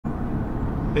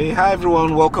Hey, hi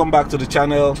everyone, welcome back to the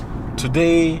channel.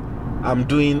 Today I'm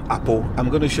doing Apo. I'm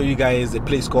going to show you guys a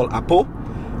place called Apo,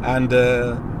 and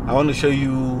I want to show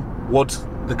you what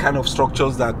the kind of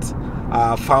structures that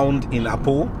are found in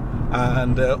Apo,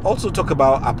 and also talk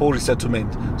about Apo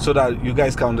resettlement so that you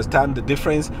guys can understand the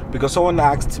difference, because someone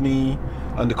asked me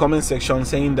on the comment section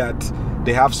saying that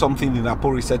they have something in Apo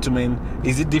resettlement.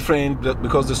 Is it different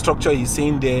because the structure he's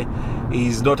saying there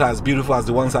is not as beautiful as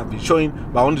the ones I've been showing?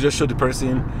 But I want to just show the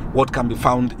person what can be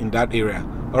found in that area.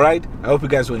 All right, I hope you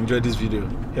guys will enjoy this video.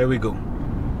 Here we go.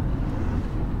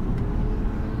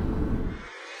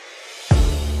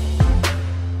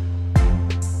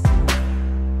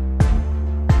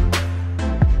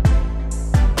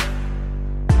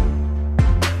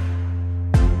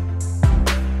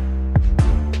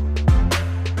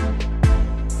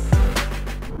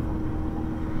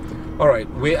 All right,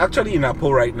 we're actually in Apo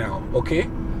right now. Okay,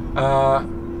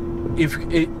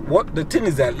 what the thing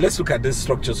is that, let's look at this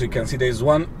structure so you can see there's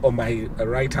one on my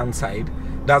right hand side.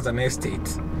 That's an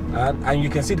estate, and you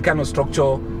can see the kind of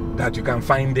structure that you can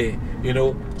find there. You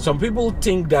know, some people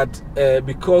think that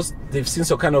because they've seen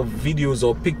some kind of videos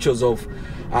or pictures of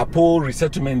Apo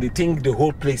resettlement, they think the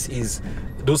whole place is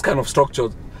those kind of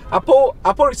structures. Apo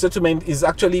resettlement is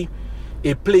actually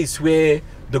a place where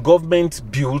the government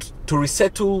built to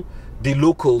resettle the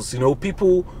locals, you know,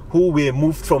 people who were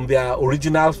moved from their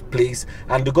original place,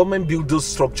 and the government built those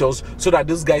structures so that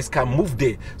those guys can move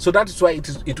there. So that is why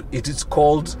it is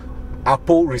called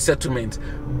Apo resettlement.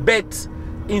 But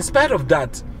in spite of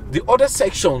that, the other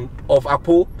section of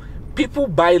Apo, people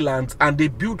buy land and they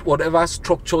build whatever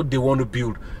structure they want to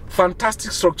build.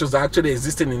 Fantastic structures are actually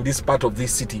existing in this part of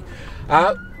this city.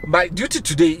 My duty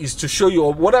today is to show you,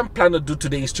 or what I'm planning to do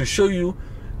today is to show you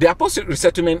the Apo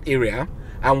resettlement area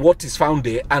and what is found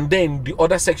there, and then the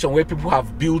other section where people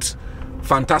have built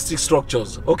fantastic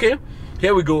structures. Okay,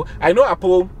 here we go. I know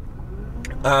Apo,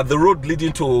 the road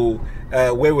leading to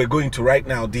where we're going to right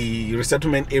now, the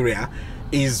resettlement area,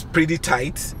 is pretty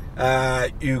tight.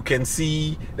 You can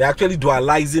see they're actually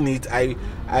dualizing it.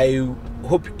 I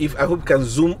hope you can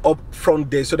zoom up front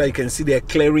there so that you can see they're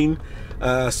clearing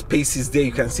spaces there.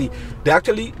 You can see they're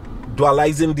actually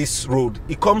dualizing this road.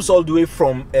 It comes all the way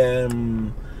from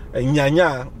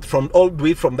Nyanya, all the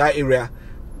way from that area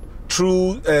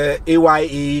through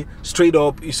AYA straight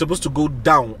up. It's supposed to go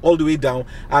down, all the way down,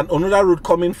 and another road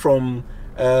coming from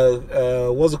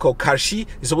what's it called, Karshi,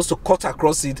 is supposed to cut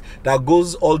across it, that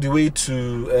goes all the way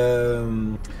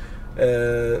to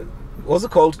what's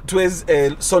it called, towards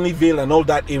Sunnyvale and all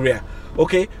that area.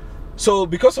 Okay, so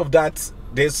because of that,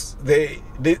 this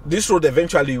road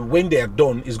eventually, when they are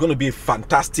done, is going to be a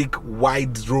fantastic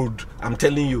wide road, I'm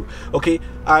telling you. Okay,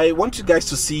 I want you guys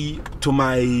to see to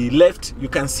my left. You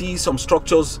can see some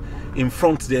structures in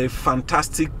front there,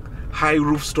 fantastic high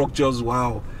roof structures.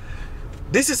 Wow,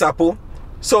 this is Apo.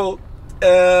 So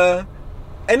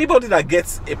anybody that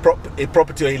gets a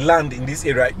property or a land in this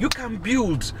area, you can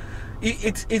build.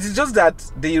 It is just that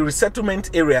the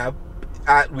resettlement area,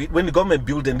 when the government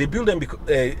build them, they build them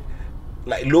because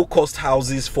like low-cost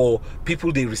houses for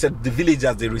people they reset, the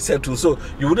villagers they resettle. So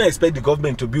you wouldn't expect the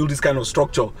government to build this kind of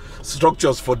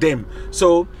structures for them.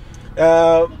 So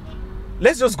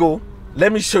let's just go.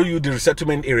 Let me show you the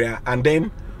resettlement area, and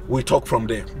then we talk from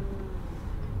there.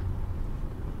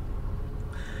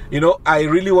 You know, I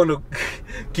really want to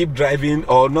keep driving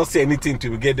or not say anything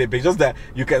till we get there, but just that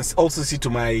you can also see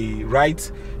to my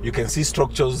right, you can see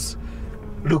structures.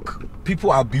 Look,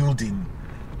 people are building.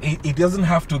 It doesn't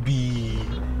have to be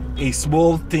a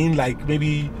small thing like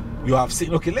maybe you have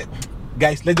seen. Okay,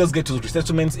 guys, let's just get to the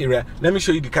resettlements area. Let me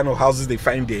show you the kind of houses they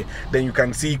find there. Then you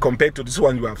can see compared to this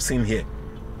one you have seen here.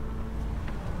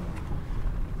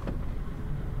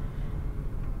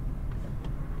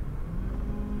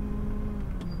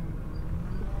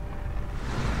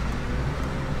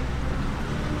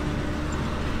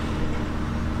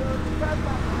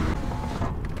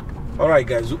 All right,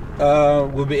 guys,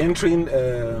 we'll be entering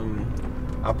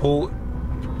Apo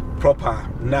proper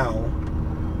now.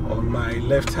 On my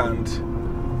left hand,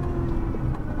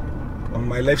 on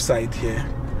my left side here,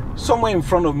 somewhere in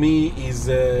front of me is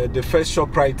the first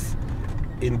ShopRite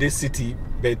in this city,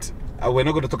 but we're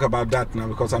not going to talk about that now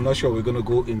because I'm not sure we're going to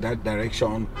go in that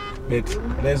direction. But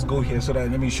let's go here so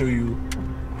that let me show you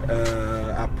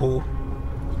Apo.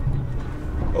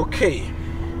 Okay,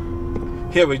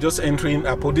 here we're just entering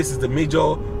Apo. This is the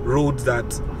major road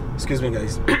that, excuse me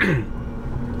guys,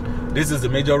 this is the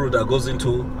major road that goes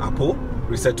into Apo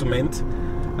resettlement.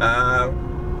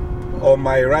 On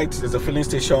my right there's a filling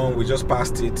station. We just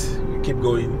passed it. We keep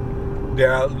going.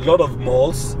 There are a lot of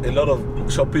malls, a lot of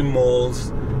shopping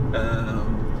malls,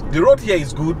 The road here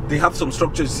is good. They have some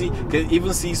structures. See, you can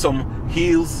even see some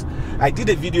hills. I did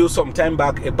a video some time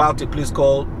back about a place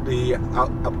called the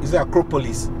is it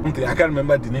Acropolis? Okay, I can't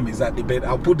remember the name exactly, but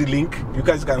I'll put the link. You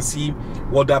guys can see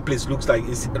what that place looks like.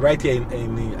 It's right here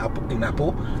in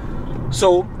Apo.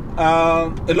 So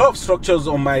a lot of structures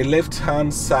on my left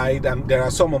hand side, and there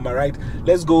are some on my right.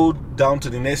 Let's go down to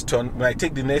the next turn. When I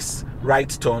take the next right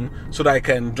turn, so that I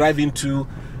can drive into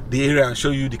the area and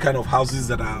show you the kind of houses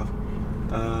that are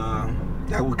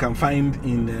that we can find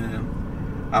in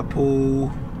Apo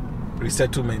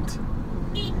resettlement.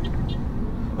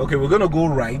 Okay, we're gonna go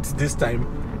right this time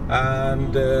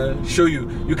and show you.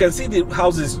 You can see the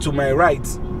houses to my right.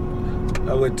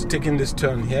 We're taking this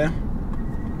turn here.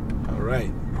 All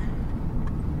right.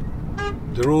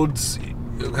 The roads,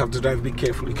 you have to drive a bit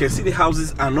carefully. You can see the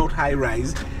houses are not high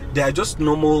rise. They are just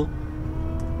normal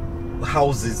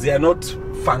houses. They are not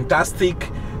fantastic.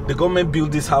 The government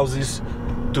built these houses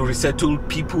to resettle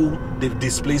people they've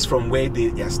displaced from where they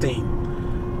are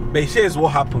staying. But here's what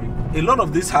happened. A lot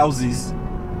of these houses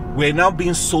were now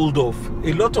being sold off.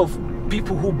 A lot of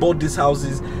people who bought these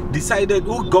houses decided,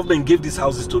 who government gave these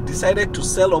houses to, decided to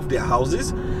sell off their houses.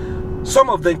 Some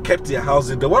of them kept their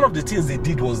houses. But one of the things they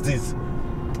did was this.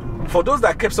 For those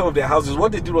that kept some of their houses,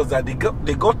 what they did was that they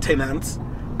got tenants,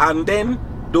 and then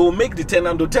they'll make the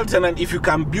tenant, they'll tell tenant, if you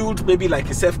can build maybe like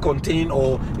a self-contained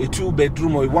or a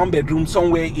 2-bedroom or a 1-bedroom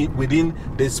somewhere within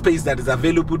the space that is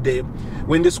available there.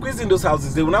 When they squeeze in those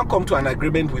houses, they will now come to an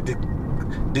agreement with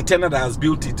the tenant that has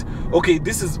built it. Okay,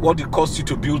 this is what it costs you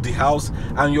to build the house,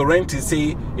 and your rent is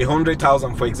say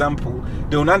 100,000, for example.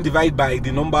 They will now divide by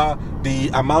the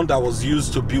amount that was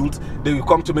used to build. They will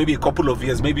come to maybe a couple of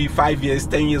years, maybe 5 years,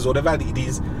 10 years, whatever it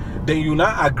is. Then you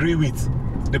now agree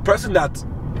with the person that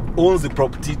owns the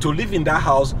property to live in that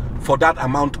house for that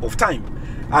amount of time.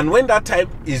 And when that time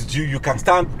is due, you can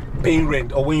start paying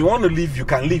rent. Or when you want to leave, you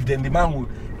can leave. Then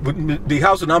the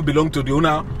house will now belong to the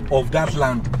owner of that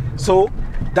land. So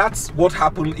that's what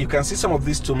happened. You can see some of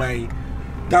this to my.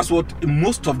 That's what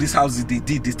most of these houses they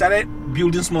did. They started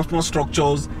building small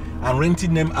structures and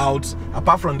renting them out,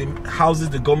 apart from the houses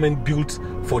the government built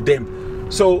for them.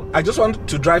 So I just want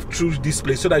to drive through this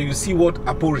place so that you see what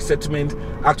Apo resettlement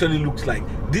actually looks like.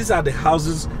 These are the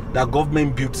houses that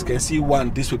government built. You can see one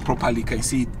this way properly. You can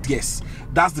see it. Yes,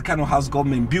 that's the kind of house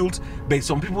government built. But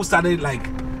some people started like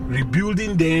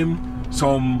rebuilding them.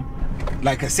 Some,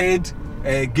 like I said,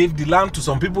 gave the land to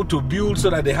some people to build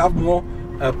so that they have more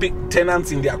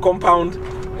tenants in their compound.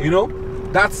 You know,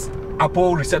 that's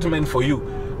Apo resettlement for you.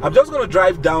 I'm just going to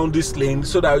drive down this lane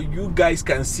so that you guys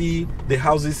can see the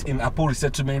houses in Apo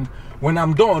resettlement. When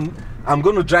I'm done, I'm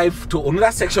going to drive to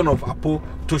another section of Apo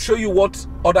to show you what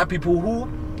other people who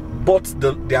bought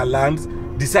their lands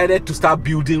decided to start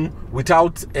building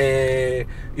without,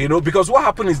 you know, because what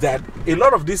happened is that a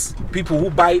lot of these people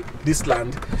who buy this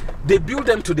land, they build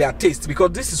them to their taste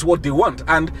because this is what they want,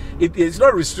 and it's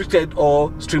not restricted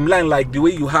or streamlined like the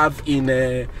way you have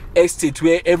in estate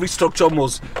where every structure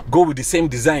must go with the same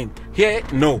design. Here,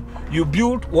 no, you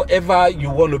build whatever you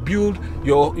want to build.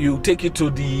 You take it to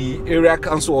the area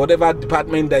council or whatever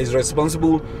department that is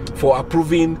responsible for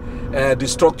approving the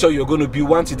structure you're going to build.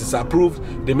 Once it is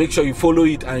approved, they make sure you follow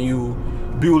it and you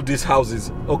build these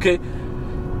houses. Okay,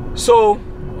 so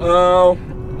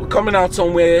we're coming out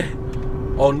somewhere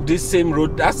on this same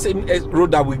road. That same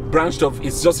road that we branched off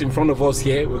is just in front of us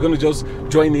here. We're going to just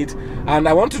join it, and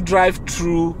I want to drive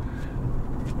through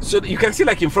so that you can see,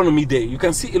 like in front of me there, you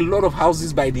can see a lot of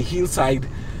houses by the hillside.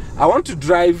 I want to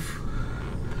drive.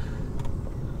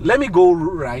 Let me go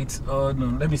right. No,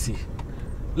 let me see.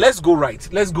 Let's go right.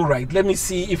 Let's go right. Let me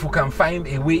see if we can find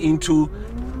a way into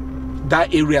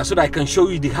that area so that I can show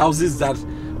you the houses that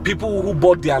people who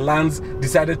bought their lands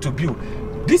decided to build.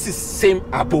 This is same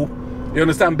Apo. You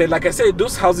understand? But like I said,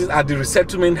 those houses are the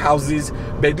resettlement houses,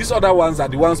 but these other ones are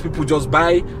the ones people just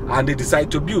buy and they decide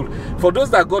to build. For those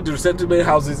that got the resettlement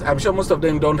houses, I'm sure most of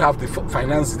them don't have the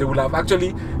finances. They will have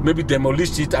actually maybe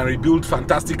demolished it and rebuilt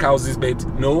fantastic houses, but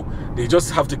no, they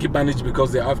just have to keep managed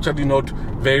because they're actually not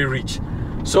very rich.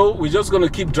 So we're just going to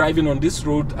keep driving on this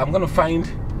road. I'm going to find,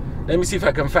 let me see if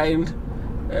I can find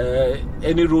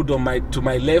any road on to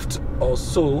my left or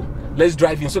so. Let's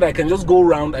drive in so that I can just go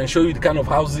around and show you the kind of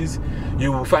houses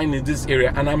you will find in this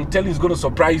area. And I'm telling you, it's going to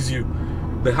surprise you,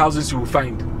 the houses you will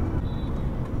find.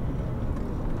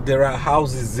 There are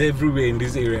houses everywhere in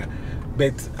this area,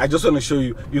 but I just want to show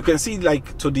you. You can see,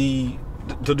 like to the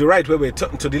right where we're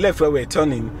to the left where we're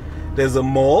turning, there's a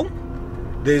mall.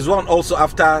 There's one also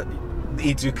after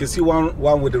it. You can see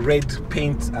one with the red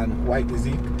paint and white, is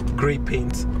it gray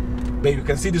paint? But you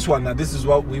can see this one now. This is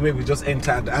where we just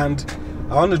entered, and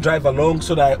I want to drive along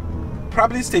so that I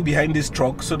probably stay behind this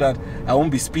truck so that I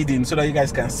won't be speeding, so that you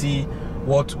guys can see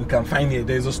what we can find here.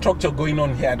 There's a structure going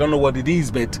on here. I don't know what it is,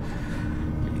 but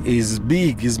it's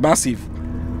big, it's massive.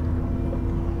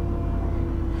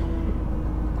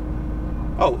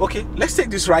 Oh, okay, let's take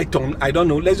this right turn. I don't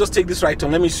know, let's just take this right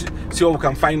turn. Let me see what we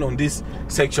can find on this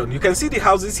section. You can see the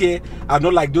houses here are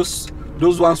not like those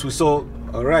ones we saw.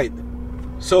 All right,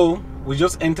 so we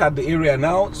just entered the area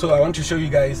now, so I want to show you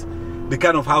guys the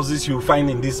kind of houses you'll find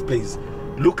in this place.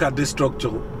 Look at this structure,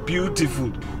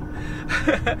 beautiful.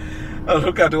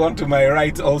 Look at the one to my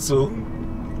right also,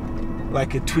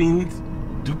 like a twin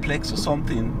duplex or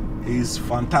something. Is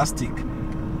fantastic.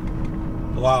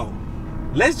 Wow.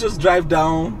 Let's just drive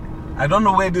down. I don't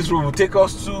know where this road will take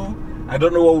us to. I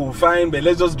don't know what we'll find, but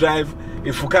let's just drive.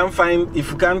 If we can't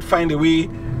find a way,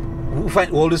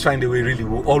 we'll always find a way. Really,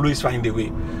 we'll always find a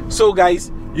way. So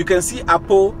guys, you can see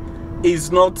Apo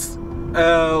is not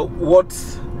what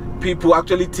people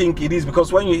actually think it is,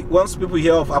 because once people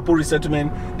hear of Apo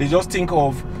resettlement, they just think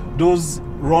of those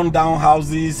run-down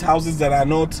houses that are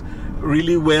not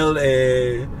really well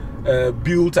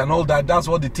built and all that. That's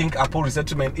what they think Apo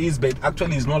resettlement is, but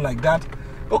actually it's not like that.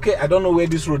 Okay, I don't know where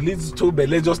this road leads to, but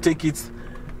let's just take it.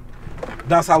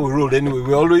 That's how we roll anyway.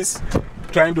 We're always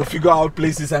trying to figure out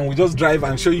places, and we just drive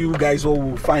and show you guys what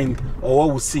we'll find or what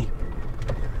we'll see.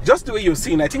 Just the way you're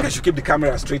seeing, I think I should keep the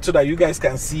camera straight so that you guys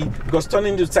can see, because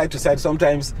turning to side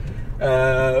sometimes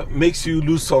makes you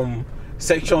lose some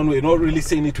section. We're not really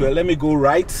seeing it well. Let me go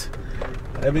right,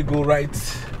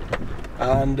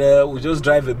 and we'll just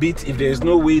drive a bit. If there's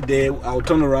no way there, I'll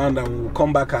turn around and we'll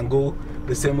come back and go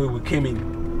the same way we came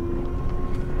in.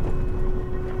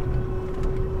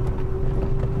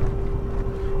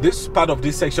 This part of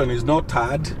this section is not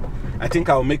tarred. I think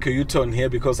I'll make a U-turn here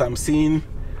because I'm seeing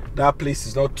that place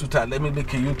is not too tight. Let me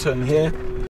make a U-turn here.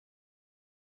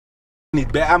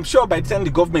 But I'm sure by the time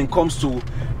the government comes to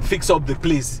fix up the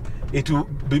place, it will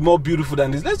be more beautiful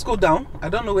than this. Let's go down. I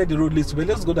don't know where the road leads, but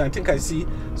let's go down. I think I see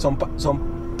some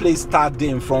place start there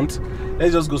in front.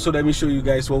 Let's just go. So let me show you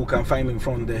guys what we can find in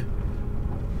front there.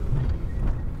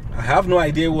 I have no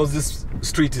idea what this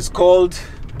street is called.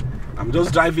 I'm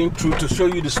just driving through to show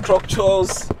you the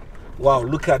structures. Wow,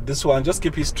 look at this one. Just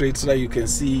keep it straight so that you can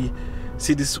see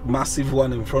this massive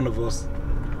one in front of us.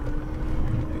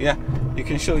 Yeah, you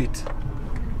can show it.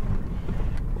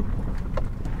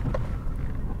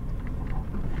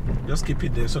 Just keep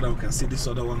it there so that we can see these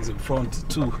other ones in front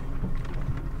too.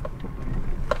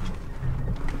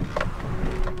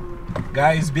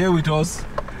 Guys, bear with us.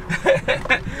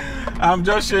 I'm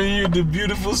just showing you the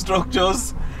beautiful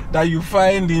structures that you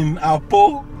find in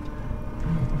Apo.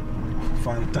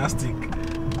 Fantastic.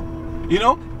 You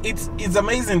know, it's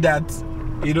amazing that,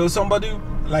 you know, somebody,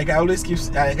 like I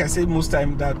say most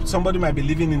time, that somebody might be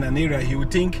living in an area, he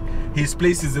would think his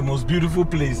place is the most beautiful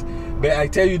place. But I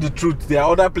tell you the truth, there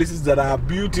are other places that are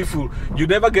beautiful. You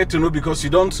never get to know because you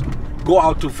don't go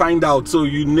out to find out, so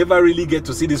you never really get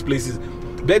to see these places.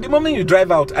 But the moment you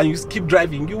drive out and you keep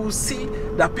driving, you will see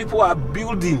that people are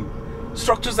building.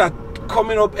 Structures are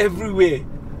coming up everywhere,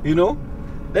 you know.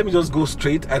 Let me just go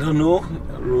straight. I don't know.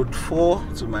 Road 4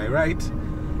 to my right.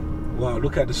 Wow,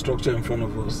 look at the structure in front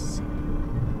of us.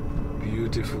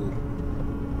 Beautiful.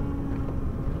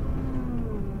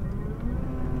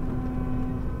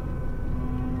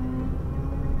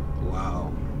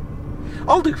 Wow.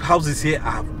 All the houses here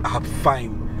are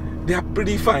fine. They are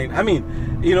pretty fine. I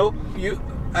mean, you know,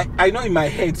 I know in my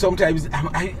head sometimes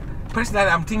personally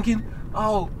I'm thinking,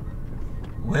 oh,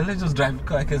 well, let's just drive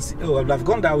because I can see. Oh, I've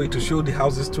gone that way to show the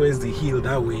houses towards the hill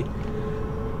that way.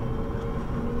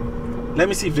 Let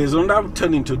me see if there's another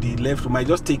turning to the left. We might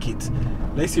just take it.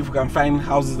 Let's see if we can find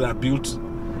houses that are built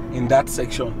in that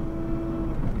section.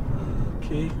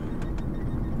 Okay.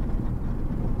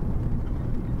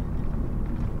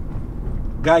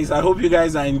 Guys, I hope you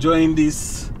guys are enjoying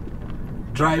this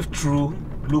drive-through.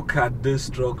 Look at this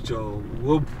structure.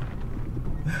 Whoop.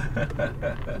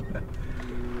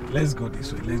 Let's go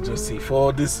this way. Let's just see.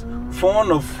 For this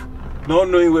fun of not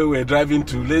knowing where we're driving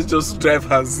to, let's just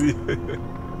drive and see.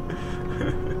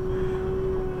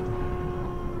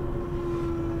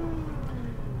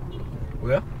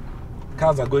 Well,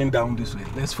 cars are going down this way.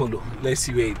 Let's follow. Let's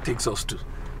see where it takes us to.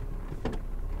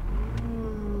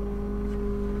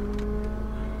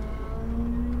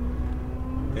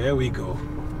 There we go.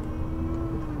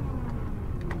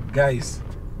 Guys,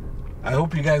 I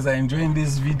hope you guys are enjoying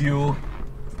this video.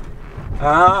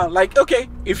 Okay,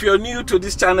 if you're new to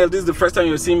this channel, this is the first time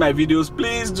you're seeing my videos,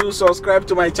 please do subscribe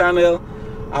to my channel.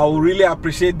 I will really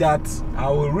appreciate that. I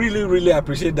will really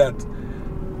appreciate that.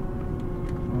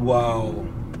 Wow,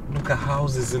 Look at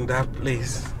houses in that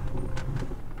place.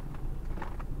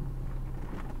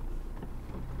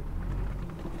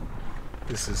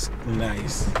 This is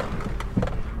nice.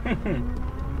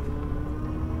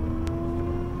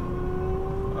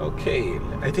 Okay,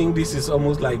 I think this is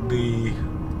almost like the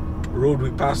road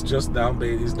we passed just now, but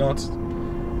it's not.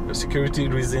 For security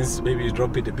reasons, maybe you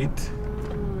drop it a bit.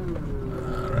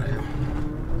 Alright.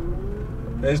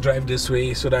 Let's drive this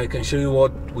way so that I can show you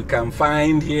what we can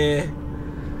find here.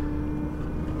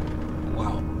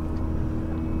 Wow.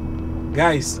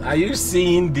 Guys, are you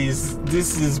seeing this?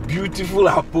 This is beautiful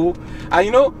Apo. And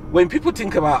you know, when people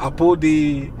think about Apo,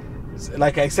 they,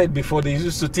 like I said before, they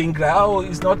used to think that, oh,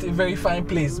 it's not a very fine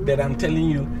place. But I'm telling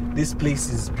you, this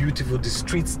place is beautiful. The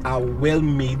streets are well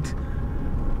made.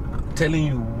 I'm telling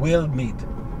you, well made.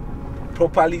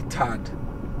 Properly tarred.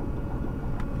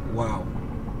 Wow.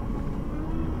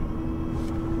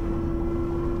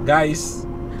 Guys,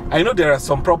 I know there are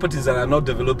some properties that are not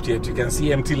developed yet. You can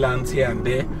see empty lands here and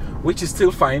there, which is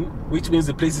still fine, which means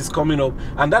the place is coming up.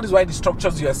 And that is why the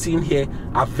structures you are seeing here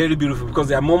are very beautiful, because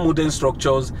they are more modern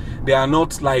structures. They are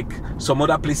not like some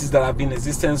other places that have been in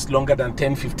existence longer than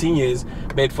 10-15 years.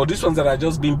 But for these ones that are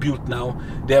just being built now,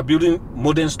 they are building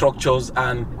modern structures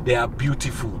and they are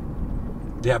beautiful.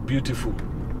 They are beautiful.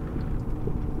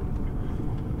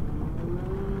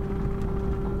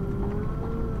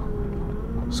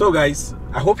 So guys,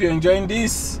 I hope you're enjoying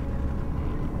this.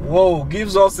 Whoa,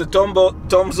 gives us a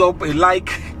thumbs up, a like.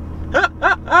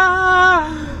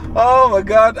 Oh my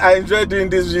god, I enjoy doing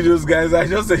these videos, guys. I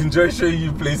just enjoy showing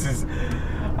you places.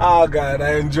 Oh god,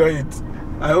 I enjoy it.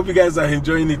 I hope you guys are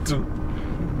enjoying it too.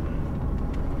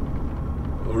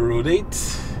 Road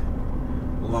 8.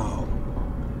 Wow.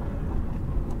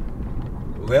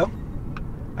 Well,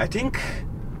 I think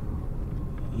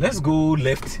let's go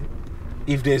left.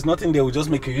 If there's nothing there, we'll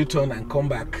just make a U-turn and come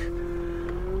back.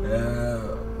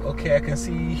 Okay, I can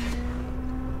see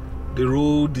the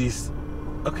road is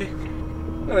okay.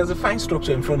 Well, there's a fine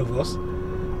structure in front of us.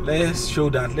 Let's show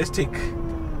that. Let's take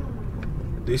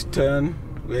this turn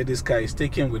where this car is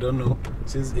taking. We don't know.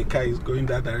 Since the car is going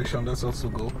that direction, let's also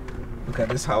go. Look at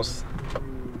this house.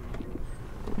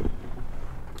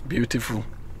 Beautiful.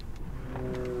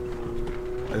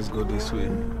 Let's go this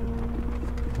way.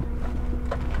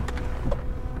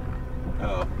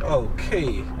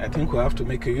 Okay, I think we'll have to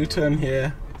make a U-turn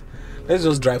here. Let's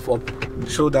just drive up,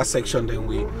 show that section, then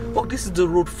we... Oh, this is the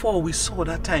road 4 we saw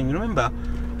that time, you remember?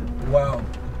 Wow.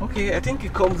 Okay, I think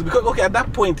it comes... Because, okay, at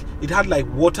that point, it had like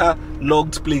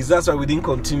water-logged place. That's why we didn't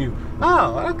continue.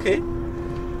 Oh, okay.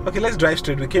 Okay, let's drive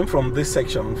straight. We came from this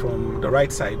section, from the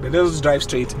right side. But let's drive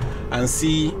straight and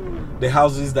see the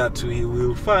houses that we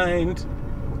will find.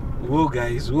 Whoa,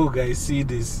 guys, see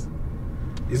this.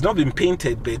 It's not been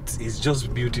painted, but it's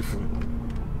just beautiful.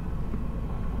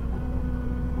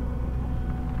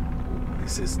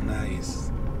 This is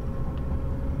nice.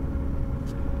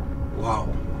 Wow.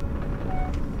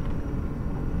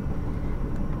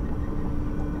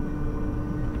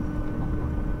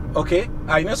 Okay,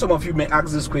 I know some of you may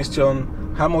ask this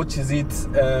question: how much is it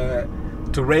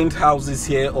to rent houses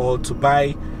here or to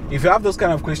buy? If you have those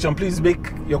kind of questions, please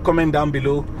make your comment down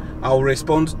below. I'll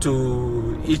respond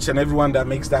to each and everyone that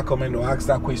makes that comment or asks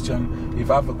that question. If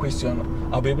I have a question,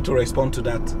 I'll be able to respond to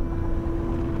that.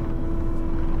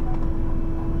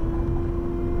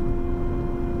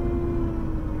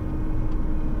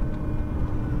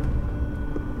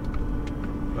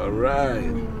 All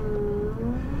right.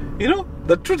 You know,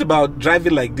 the truth about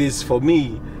driving like this for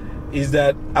me is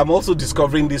that I'm also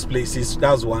discovering these places.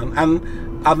 That's one. And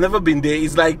I've never been there.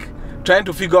 It's like trying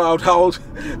to figure out how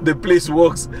the place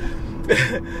works.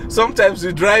 Sometimes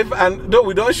we drive and no,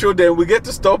 we don't show them. We get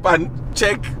to stop and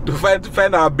check to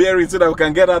find our bearings so that we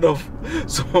can get out of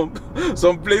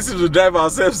some places to drive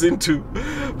ourselves into,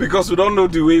 because we don't know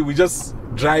the way. We just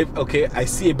drive. Okay, I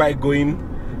see a bike going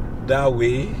that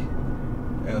way.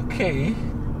 Okay.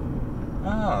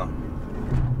 Ah.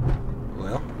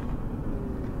 Well,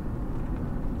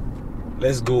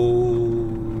 let's go.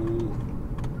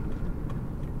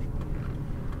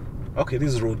 Okay,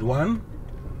 this is road 1.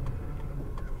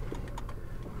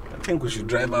 I think we should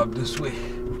drive out this way.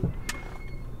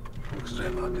 Let's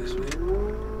drive out this way.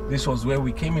 This was where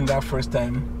we came in that first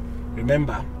time.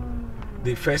 Remember,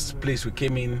 the first place we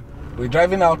came in. We're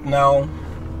driving out now.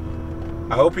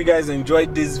 I hope you guys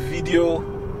enjoyed this video.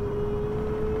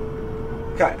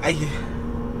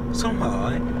 Somehow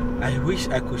I wish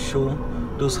I could show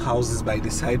those houses by the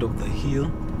side of the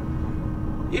hill.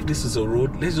 If this is a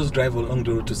road, let's just drive along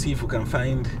the road to see if we can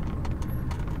find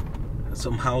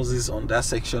some houses on that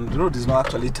section. The road is not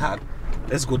actually tarred.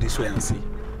 Let's go this way and see.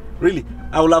 Really,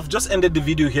 I will have just ended the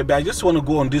video here, but I just want to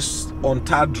go on this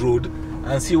untarred road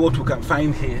and see what we can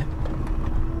find here.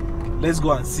 Let's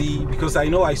go and see, because I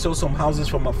know I saw some houses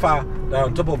from afar that are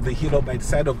on top of the hill or by the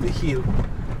side of the hill.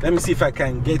 Let me see if I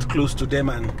can get close to them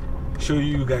and show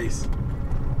you guys.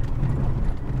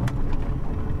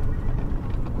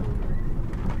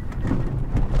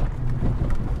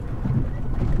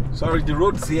 Sorry, the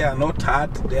roads here are not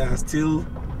tarred. They are still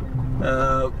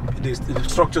the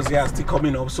structures here are still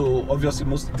coming up, so obviously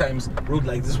most times road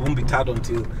like this won't be tarred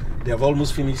until they have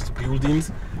almost finished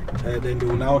buildings. Then they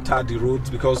will now tar the roads,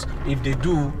 because if they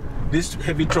do, these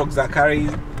heavy trucks that carry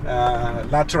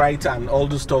laterite and all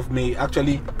this stuff may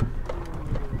actually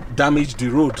damage the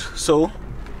road. So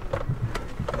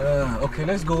okay,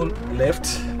 let's go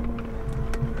left.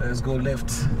 Let's go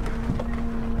left.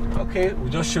 Okay, we'll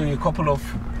just show you a couple of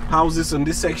houses in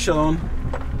this section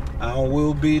and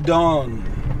we'll be done.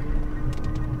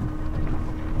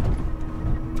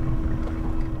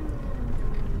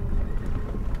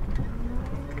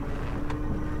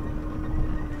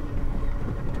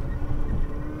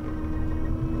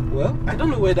 Well, I don't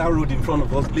know where that road in front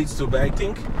of us leads to, but I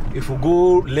think if we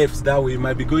go left that way, we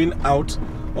might be going out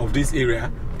of this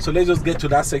area. So let's just get to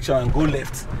that section and go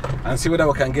left and see whether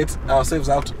we can get ourselves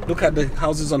out. Look at the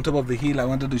houses on top of the hill I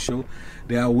wanted to show.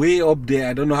 They are way up there.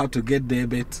 I don't know how to get there,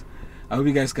 but I hope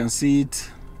you guys can see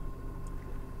it.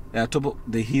 They are top of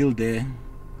the hill there.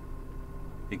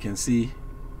 You can see.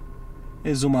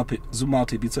 Let's zoom out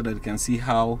a bit so that you can see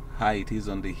how high it is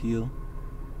on the hill.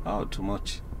 Oh, too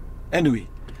much. Anyway,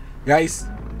 guys,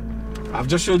 I've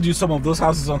just showed you some of those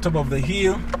houses on top of the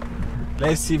hill.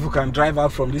 Let's see if we can drive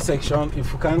out from this section.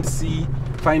 If we can't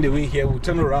find a way here, we'll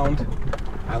turn around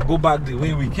and go back the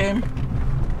way we came.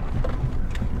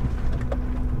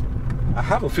 I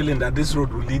have a feeling that this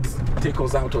road will take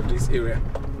us out of this area.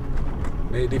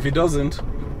 But if it doesn't,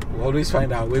 we'll always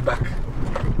find our way back.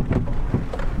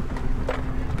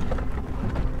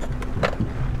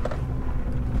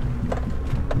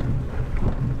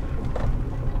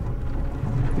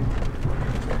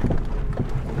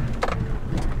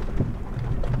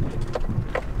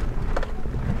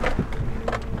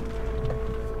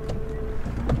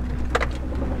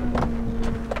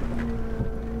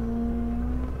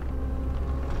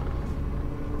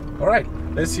 Alright,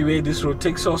 let's see where this road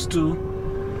takes us to.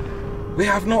 We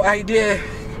have no idea.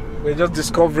 We're just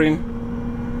discovering.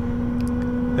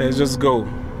 Let's just go.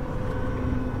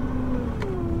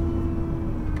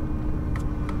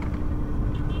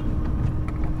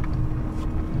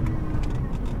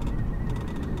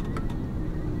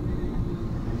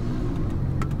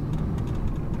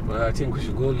 Well, I think we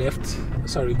should go left.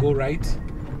 Sorry, go right.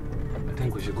 I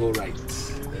think we should go right.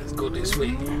 Let's go this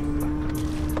way.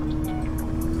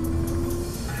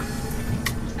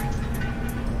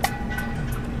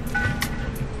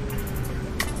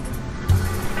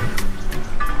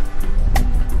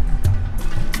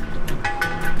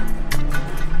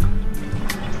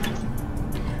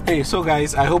 Hey, so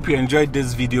guys, I hope you enjoyed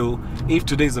this video. If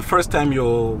today is the first time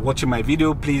you're watching my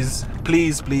video, please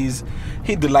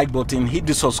hit the like button, hit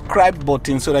the subscribe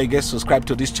button so that you get subscribed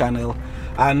to this channel,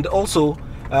 and also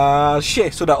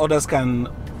share so that others can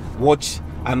watch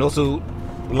and also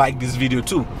like this video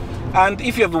too. And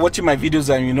if you have been watching my videos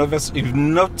and you've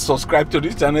not subscribed to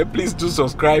this channel, please do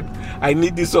subscribe. I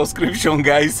need this subscription,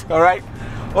 guys. All right,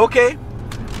 okay,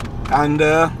 and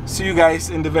see you guys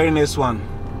in the very next one.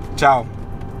 Ciao.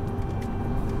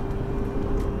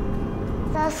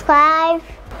 Subscribe,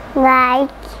 like,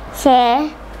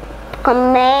 share,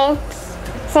 comment,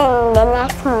 see you in the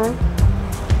next one.